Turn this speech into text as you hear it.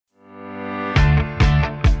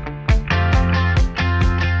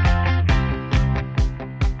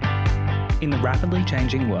In the rapidly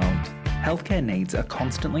changing world, healthcare needs are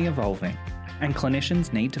constantly evolving, and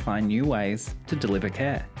clinicians need to find new ways to deliver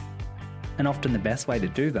care. And often the best way to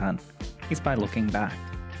do that is by looking back.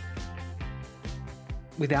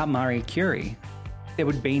 Without Marie Curie, there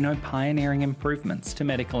would be no pioneering improvements to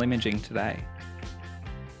medical imaging today.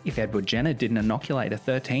 If Edward Jenner didn't inoculate a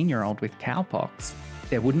 13-year-old with cowpox,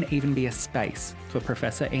 there wouldn't even be a space for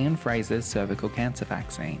Professor Ian Fraser's cervical cancer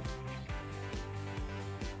vaccine.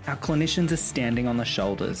 Our clinicians are standing on the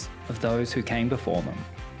shoulders of those who came before them,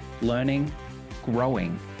 learning,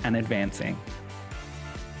 growing, and advancing.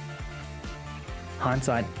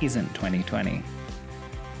 Hindsight isn't 20/20.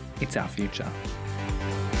 It's our future.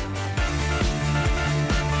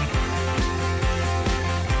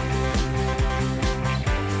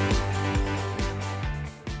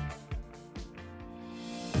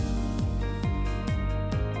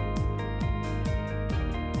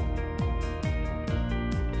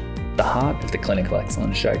 The heart of the Clinical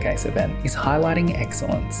Excellence Showcase event is highlighting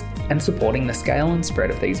excellence and supporting the scale and spread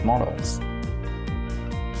of these models.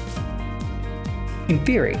 In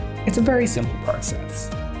theory, it's a very simple process,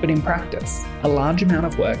 but in practice, a large amount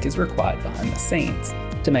of work is required behind the scenes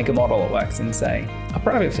to make a model that works in, say, a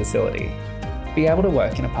private facility, be able to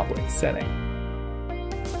work in a public setting.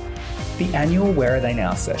 The annual Where Are They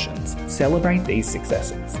Now sessions celebrate these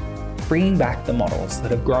successes, bringing back the models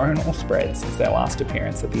that have grown or spread since their last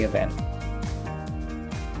appearance at the event.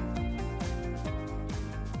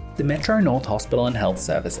 The Metro North Hospital and Health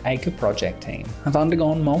Service ACRE project team have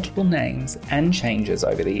undergone multiple names and changes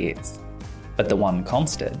over the years, but the one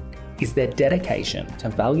constant is their dedication to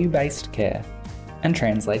value-based care and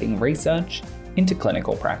translating research into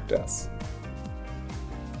clinical practice.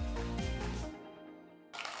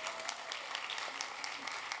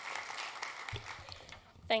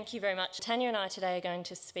 Thank you very much. Tanya and I today are going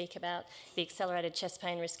to speak about the Accelerated Chest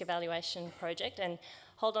Pain Risk Evaluation Project, and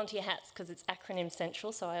hold on to your hats because it's acronym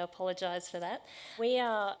central, so I apologise for that. We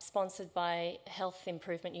are sponsored by Health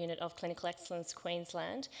Improvement Unit of Clinical Excellence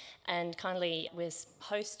Queensland, and kindly we're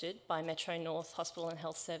hosted by Metro North Hospital and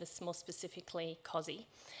Health Service, more specifically COSI.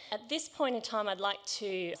 At this point in time, I'd like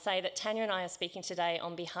to say that Tanya and I are speaking today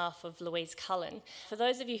on behalf of Louise Cullen. For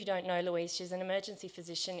those of you who don't know Louise, she's an emergency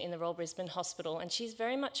physician in the Royal Brisbane Hospital, and she's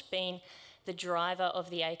very much been the driver of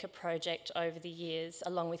the ACRE project over the years,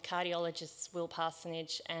 along with cardiologists Will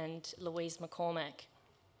Parsonage and Louise McCormack.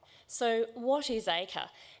 So what is ACRE?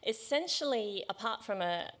 Essentially, apart from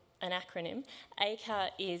an acronym, ACRE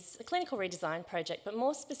is a clinical redesign project, but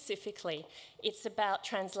more specifically, it's about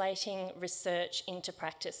translating research into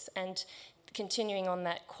practice and continuing on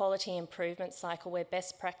that quality improvement cycle where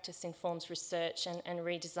best practice informs research and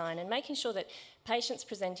redesign, and making sure that patients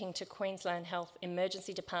presenting to Queensland Health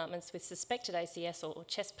emergency departments with suspected ACS or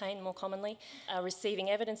chest pain more commonly are receiving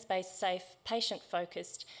evidence-based, safe,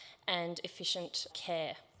 patient-focused and efficient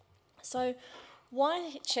care. So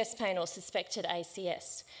why chest pain or suspected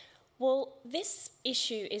ACS? Well, this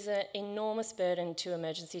issue is an enormous burden to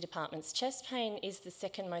emergency departments. Chest pain is the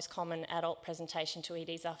second most common adult presentation to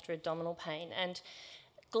EDs after abdominal pain, and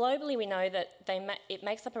globally we know that it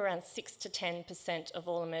makes up around 6 to 10% of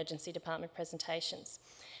all emergency department presentations.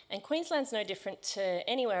 And Queensland's no different to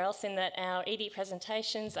anywhere else in that our ED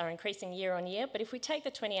presentations are increasing year on year, but if we take the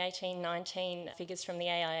 2018-19 figures from the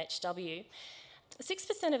AIHW,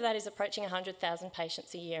 6% of that is approaching 100,000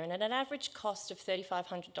 patients a year, and at an average cost of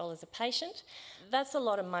 $3,500 a patient, that's a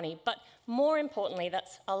lot of money. But more importantly,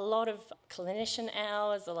 that's a lot of clinician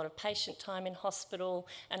hours, a lot of patient time in hospital,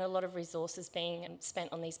 and a lot of resources being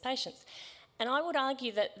spent on these patients. And I would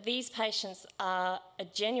argue that these patients are a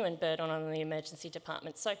genuine burden on the emergency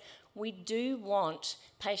department. So we do want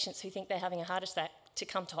patients who think they're having a heart attack to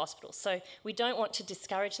come to hospital. So we don't want to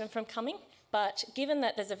discourage them from coming. But given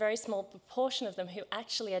that there's a very small proportion of them who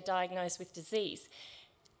actually are diagnosed with disease,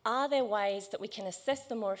 are there ways that we can assess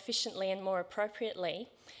them more efficiently and more appropriately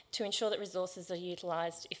to ensure that resources are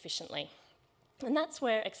utilised efficiently? And that's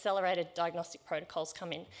where accelerated diagnostic protocols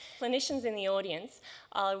come in. Clinicians in the audience,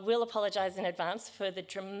 I will apologise in advance for the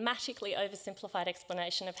dramatically oversimplified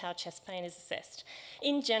explanation of how chest pain is assessed.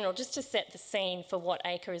 In general, just to set the scene for what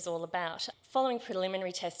ACRE is all about, following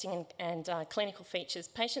preliminary testing and clinical features,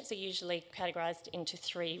 patients are usually categorised into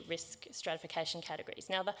 3 risk stratification categories.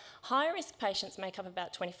 Now, the high-risk patients make up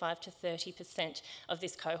about 25 to 30% of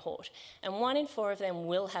this cohort, and 1 in 4 of them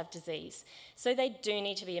will have disease. So they do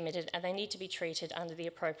need to be admitted and they need to be treated under the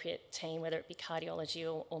appropriate team, whether it be cardiology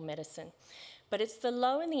or medicine. But it's the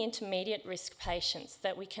low and the intermediate risk patients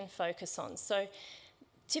that we can focus on. So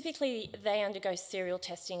typically they undergo serial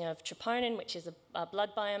testing of troponin, which is a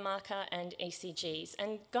blood biomarker, and ECGs.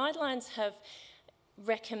 And guidelines have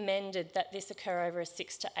recommended that this occur over a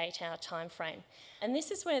 6 to 8 hour time frame. And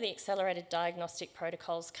this is where the accelerated diagnostic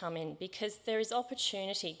protocols come in, because there is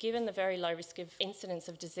opportunity, given the very low risk of incidence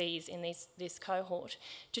of disease in this cohort,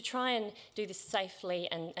 to try and do this safely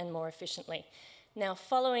and more efficiently. Now,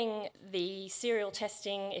 following the serial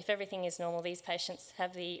testing, if everything is normal, these patients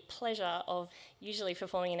have the pleasure of usually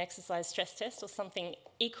performing an exercise stress test or something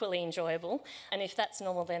equally enjoyable, and if that's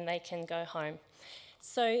normal, then they can go home.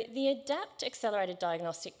 So the ADAPT Accelerated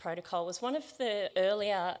Diagnostic Protocol was one of the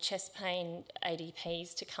earlier chest pain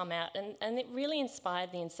ADPs to come out, and it really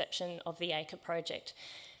inspired the inception of the ACRE project.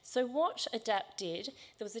 So what ADAPT did,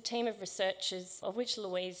 there was a team of researchers, of which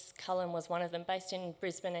Louise Cullen was one of them, based in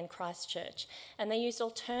Brisbane and Christchurch, and they used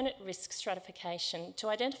alternate risk stratification to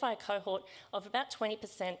identify a cohort of about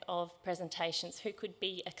 20% of presentations who could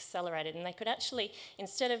be accelerated, and they could actually,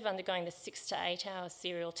 instead of undergoing the 6 to 8 hour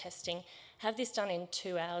serial testing, have this done in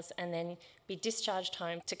 2 hours and then be discharged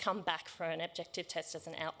home to come back for an objective test as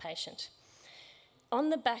an outpatient. On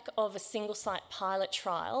the back of a single-site pilot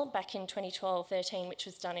trial back in 2012-13, which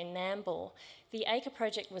was done in Nambour, the ACRE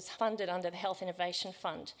project was funded under the Health Innovation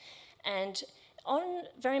Fund. And on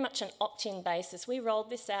very much an opt-in basis, we rolled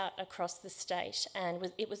this out across the state,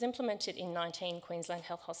 and it was implemented in 19 Queensland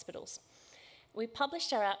health hospitals. We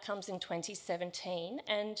published our outcomes in 2017,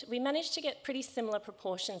 and we managed to get pretty similar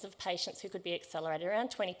proportions of patients who could be accelerated, around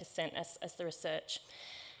 20% as the research.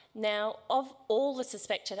 Now, of all the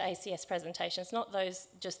suspected ACS presentations, not those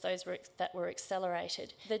that were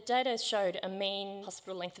accelerated, the data showed a mean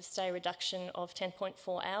hospital length of stay reduction of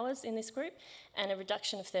 10.4 hours in this group and a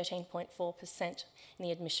reduction of 13.4% in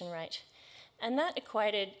the admission rate. And that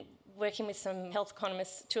equated, working with some health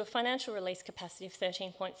economists, to a financial release capacity of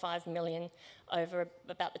 $13.5 million over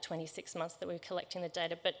about the 26 months that we were collecting the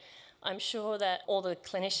data. But I'm sure that all the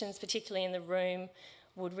clinicians, particularly in the room,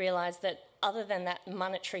 would realise that other than that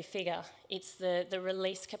monetary figure, it's the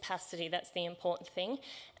release capacity that's the important thing,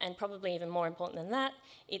 and probably even more important than that,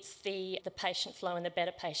 it's the patient flow and the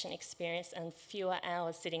better patient experience and fewer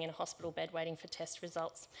hours sitting in a hospital bed waiting for test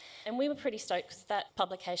results. And we were pretty stoked because that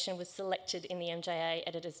publication was selected in the MJA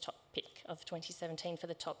editor's top pick of 2017 for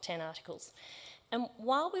the top 10 articles. And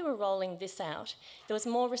while we were rolling this out, there was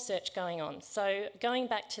more research going on. So going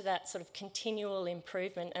back to that sort of continual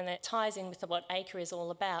improvement, and that ties in with what ACRE is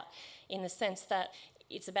all about, in the sense that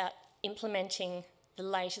it's about implementing the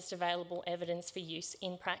latest available evidence for use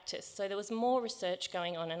in practice. So there was more research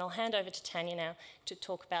going on, and I'll hand over to Tanya now to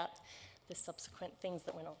talk about the subsequent things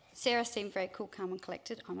that went on. Sarah seemed very cool, calm and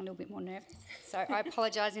collected. I'm a little bit more nervous, so I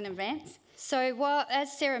apologise in advance. So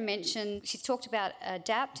as Sarah mentioned, she's talked about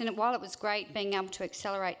ADAPT, and while it was great being able to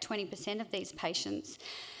accelerate 20% of these patients,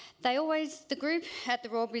 the group at the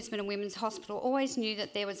Royal Brisbane and Women's Hospital always knew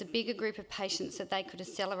that there was a bigger group of patients that they could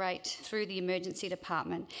accelerate through the emergency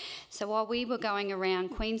department. So while we were going around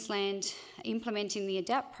Queensland implementing the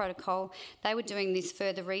ADAPT protocol, they were doing this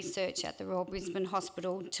further research at the Royal Brisbane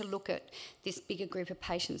Hospital to look at this bigger group of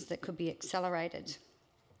patients that could be accelerated.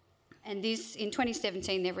 And this, in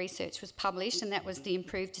 2017, their research was published, and that was the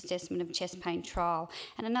Improved Assessment of Chest Pain Trial,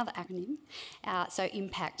 and another acronym, so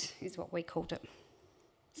IMPACT is what we called it.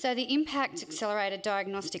 So the IMPACT Accelerated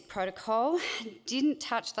Diagnostic Protocol didn't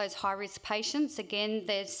touch those high-risk patients. Again,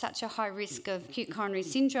 there's such a high risk of acute coronary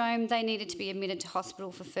syndrome, they needed to be admitted to hospital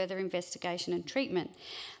for further investigation and treatment.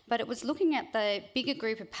 But it was looking at the bigger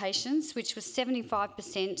group of patients, which was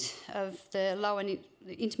 75% of the low and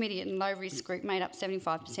intermediate and low risk group, made up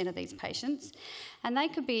 75% of these patients. And they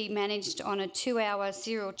could be managed on a 2-hour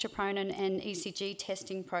serial troponin and ECG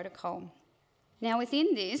testing protocol. Now,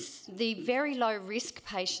 within this, the very low risk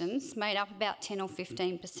patients made up about 10 or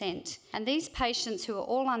 15%. And these patients, who are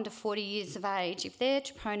all under 40 years of age, if their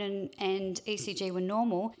troponin and ECG were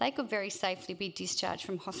normal, they could very safely be discharged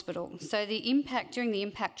from hospital. So during the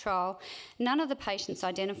IMPACT trial, none of the patients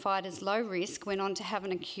identified as low risk went on to have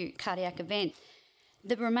an acute cardiac event.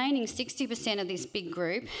 The remaining 60% of this big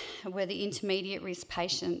group were the intermediate risk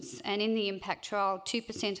patients, and in the IMPACT trial,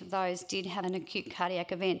 2% of those did have an acute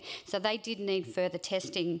cardiac event, so they did need further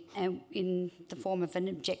testing in the form of an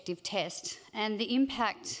objective test. And the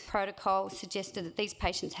IMPACT protocol suggested that these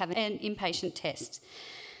patients have an inpatient test.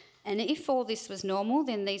 And if all this was normal,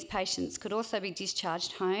 then these patients could also be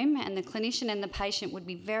discharged home, and the clinician and the patient would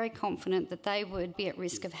be very confident that they would be at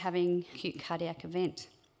risk of having acute cardiac event.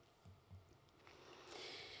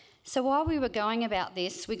 So while we were going about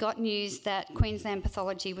this, we got news that Queensland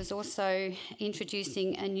Pathology was also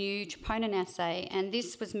introducing a new troponin assay, and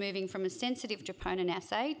this was moving from a sensitive troponin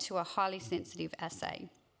assay to a highly sensitive assay.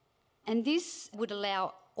 And this would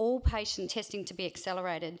allow all patient testing to be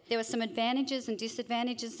accelerated. There were some advantages and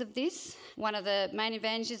disadvantages of this. One of the main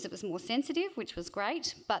advantages, it was more sensitive, which was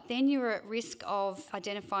great, but then you were at risk of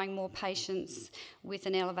identifying more patients with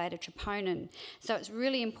an elevated troponin. So it's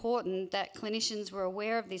really important that clinicians were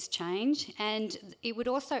aware of this change, and it would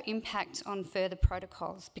also impact on further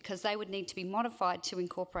protocols because they would need to be modified to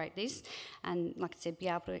incorporate this and, like I said, be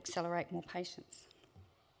able to accelerate more patients.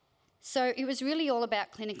 So it was really all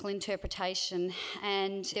about clinical interpretation,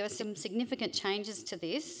 and there were some significant changes to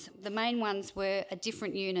this. The main ones were a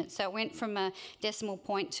different unit, so it went from a decimal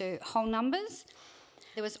point to whole numbers.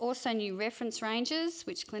 There was also new reference ranges,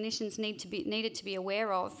 which clinicians needed to be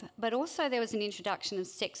aware of, but also there was an introduction of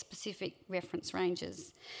sex-specific reference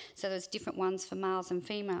ranges. So there's different ones for males and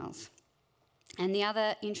females. And the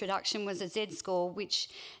other introduction was a Z-score, which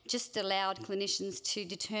just allowed clinicians to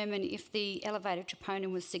determine if the elevated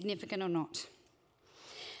troponin was significant or not.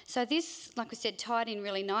 So this, like we said, tied in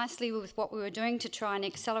really nicely with what we were doing to try and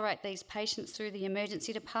accelerate these patients through the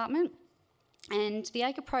emergency department. And the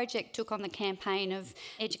ACRE project took on the campaign of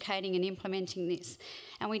educating and implementing this.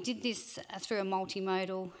 And we did this through a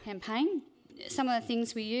multimodal campaign. Some of the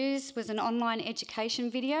things we used was an online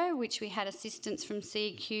education video, which we had assistance from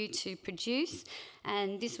CEQ to produce,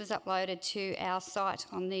 and this was uploaded to our site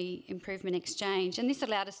on the Improvement Exchange. And this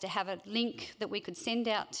allowed us to have a link that we could send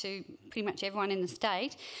out to pretty much everyone in the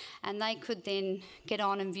state, and they could then get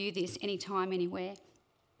on and view this anytime, anywhere.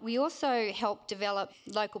 We also helped develop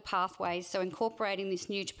local pathways, so incorporating this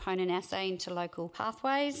new troponin assay into local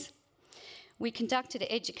pathways. We conducted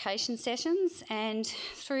education sessions, and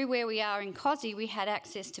through where we are in COSI, we had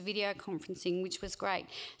access to video conferencing, which was great.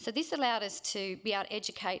 So this allowed us to be able to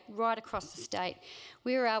educate right across the state.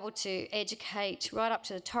 We were able to educate right up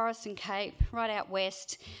to the Torres and Cape, right out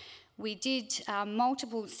west. We did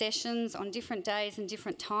multiple sessions on different days and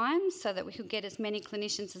different times so that we could get as many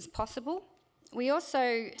clinicians as possible. We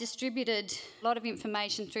also distributed a lot of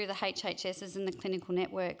information through the HHSs and the clinical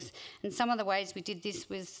networks, and some of the ways we did this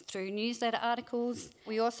was through newsletter articles.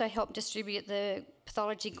 We also helped distribute the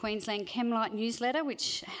Pathology Queensland ChemLight newsletter,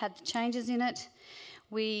 which had the changes in it.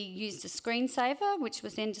 We used a screensaver, which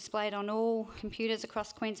was then displayed on all computers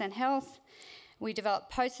across Queensland Health. We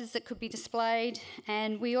developed posters that could be displayed,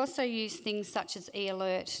 and we also used things such as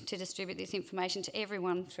e-alert to distribute this information to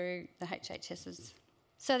everyone through the HHSs.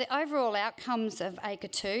 So the overall outcomes of ACRE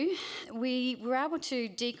 2, we were able to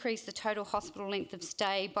decrease the total hospital length of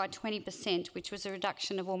stay by 20%, which was a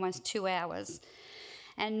reduction of almost 2 hours.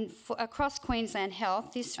 And across Queensland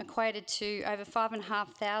Health, this equated to over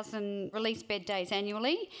 5,500 release bed days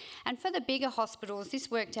annually. And for the bigger hospitals,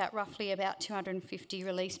 this worked out roughly about 250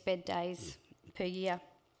 release bed days per year.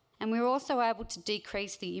 And we were also able to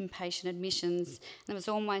decrease the inpatient admissions. There was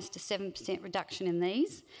almost a 7% reduction in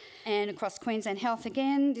these. And across Queensland Health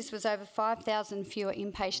again, this was over 5,000 fewer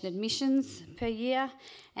inpatient admissions per year.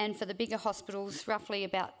 And for the bigger hospitals, roughly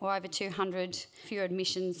about over 200 fewer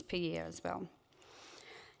admissions per year as well.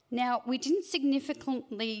 Now, we didn't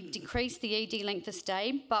significantly decrease the ED length of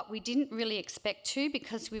stay, but we didn't really expect to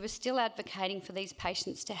because we were still advocating for these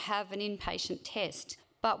patients to have an inpatient test.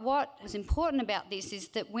 But what was important about this is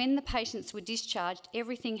that when the patients were discharged,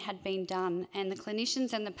 everything had been done and the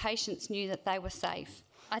clinicians and the patients knew that they were safe.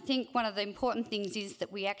 I think one of the important things is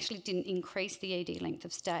that we actually didn't increase the ED length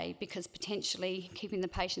of stay because potentially keeping the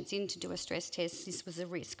patients in to do a stress test, this was a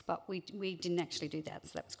risk, but we didn't actually do that,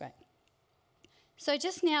 so that was great. So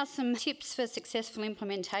just now some tips for successful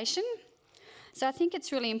implementation. So I think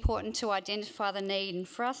it's really important to identify the need, and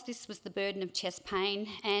for us this was the burden of chest pain,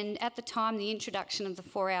 and at the time the introduction of the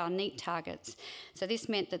 4-hour NEAT targets. So this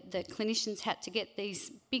meant that the clinicians had to get these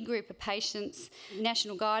big group of patients,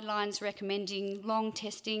 national guidelines recommending long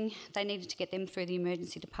testing, they needed to get them through the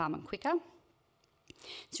emergency department quicker.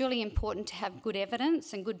 It's really important to have good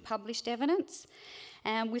evidence and good published evidence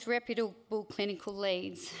with reputable clinical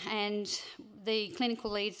leads. And the clinical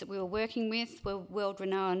leads that we were working with were world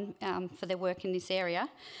renowned for their work in this area,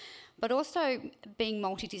 but also being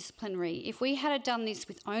multidisciplinary. If we had done this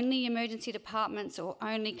with only emergency departments or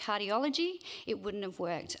only cardiology, it wouldn't have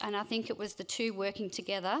worked. And I think it was the two working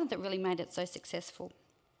together that really made it so successful.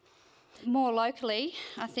 More locally,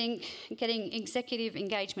 I think getting executive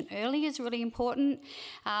engagement early is really important.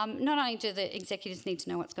 Not only do the executives need to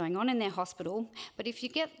know what's going on in their hospital, but if you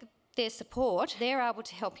get their support, they're able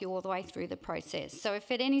to help you all the way through the process. So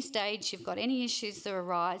if at any stage you've got any issues that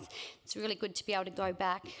arise, it's really good to be able to go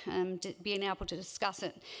back, being able to discuss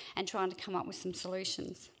it and trying to come up with some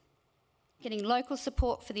solutions. Getting local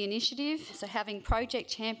support for the initiative, so having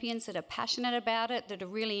project champions that are passionate about it, that are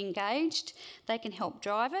really engaged, they can help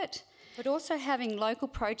drive it. But also having local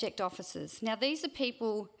project officers. Now, these are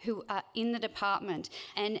people who are in the department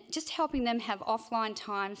and just helping them have offline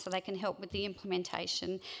time so they can help with the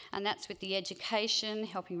implementation. And that's with the education,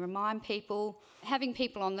 helping remind people. Having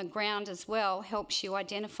people on the ground as well helps you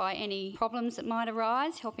identify any problems that might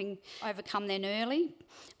arise, helping overcome them early.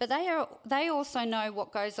 But they also know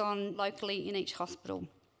what goes on locally in each hospital.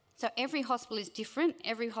 So every hospital is different.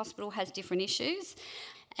 Every hospital has different issues.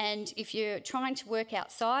 And if you're trying to work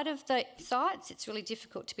outside of the sites, it's really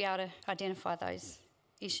difficult to be able to identify those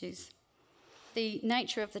issues. The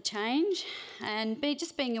nature of the change and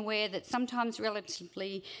just being aware that sometimes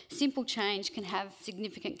relatively simple change can have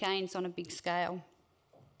significant gains on a big scale.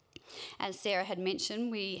 As Sarah had mentioned,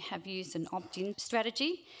 we have used an opt-in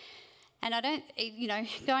strategy. And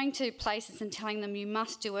going to places and telling them you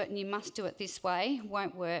must do it and you must do it this way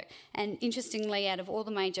won't work. And interestingly, out of all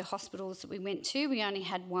the major hospitals that we went to, we only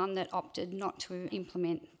had one that opted not to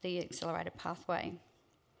implement the accelerated pathway.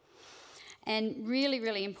 And really,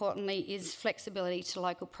 really importantly is flexibility to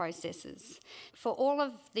local processes. For all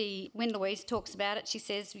of when Louise talks about it, she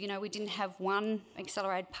says, we didn't have one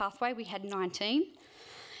accelerated pathway, we had 19.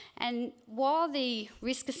 And while the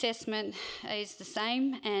risk assessment is the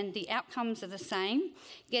same and the outcomes are the same,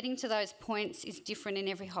 getting to those points is different in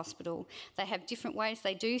every hospital. They have different ways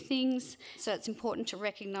they do things, so it's important to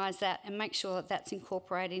recognise that and make sure that that's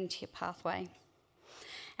incorporated into your pathway.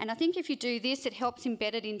 And I think if you do this, it helps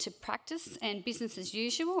embed it into practice and business as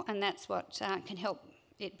usual, and that's what can help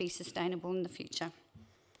it be sustainable in the future.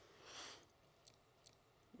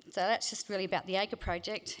 So that's just really about the ACRE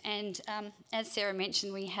project. And as Sarah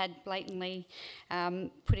mentioned, we had blatantly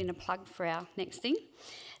put in a plug for our next thing.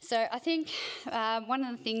 So I think one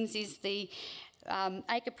of the things is the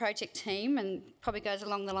ACRE project team, and probably goes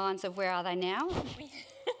along the lines of where are they now?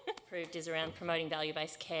 Approved is around promoting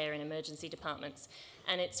value-based care in emergency departments.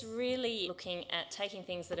 And it's really looking at taking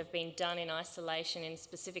things that have been done in isolation in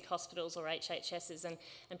specific hospitals or HHSs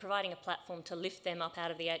and providing a platform to lift them up out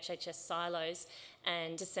of the HHS silos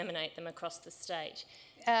and disseminate them across the state.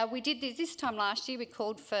 We did this time last year. We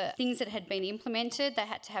called for things that had been implemented. They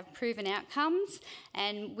had to have proven outcomes,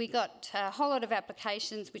 and we got a whole lot of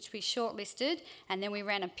applications which we shortlisted, and then we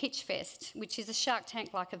ran a pitch fest, which is a Shark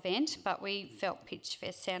Tank-like event, but we felt pitch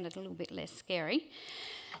fest sounded a little bit less scary.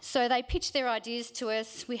 So they pitched their ideas to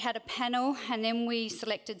us, we had a panel, and then we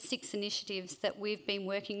selected 6 initiatives that we've been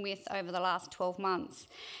working with over the last 12 months.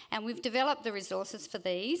 And we've developed the resources for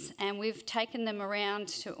these, and we've taken them around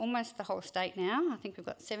to almost the whole state now. I think we've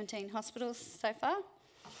got 17 hospitals so far.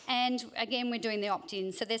 And again, we're doing the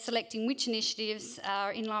opt-in. So they're selecting which initiatives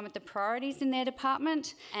are in line with the priorities in their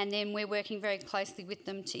department, and then we're working very closely with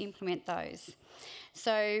them to implement those.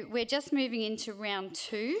 So we're just moving into round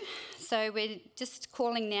 2. So we're just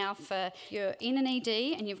calling now for you're in an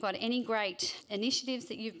ED and you've got any great initiatives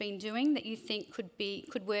that you've been doing that you think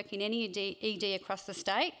could work in any ED across the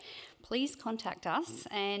state. Please contact us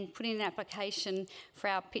and put in an application for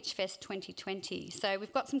our Pitch Fest 2020. So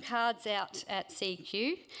we've got some cards out at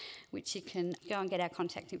CEQ, which you can go and get our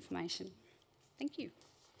contact information. Thank you.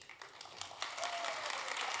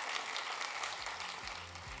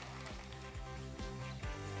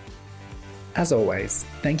 As always,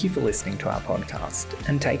 thank you for listening to our podcast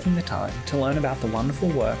and taking the time to learn about the wonderful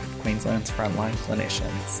work of Queensland's frontline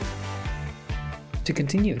clinicians. To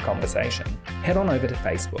continue the conversation, head on over to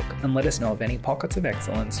Facebook and let us know of any pockets of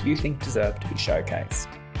excellence you think deserve to be showcased.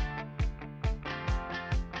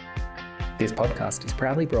 This podcast is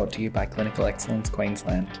proudly brought to you by Clinical Excellence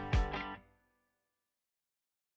Queensland.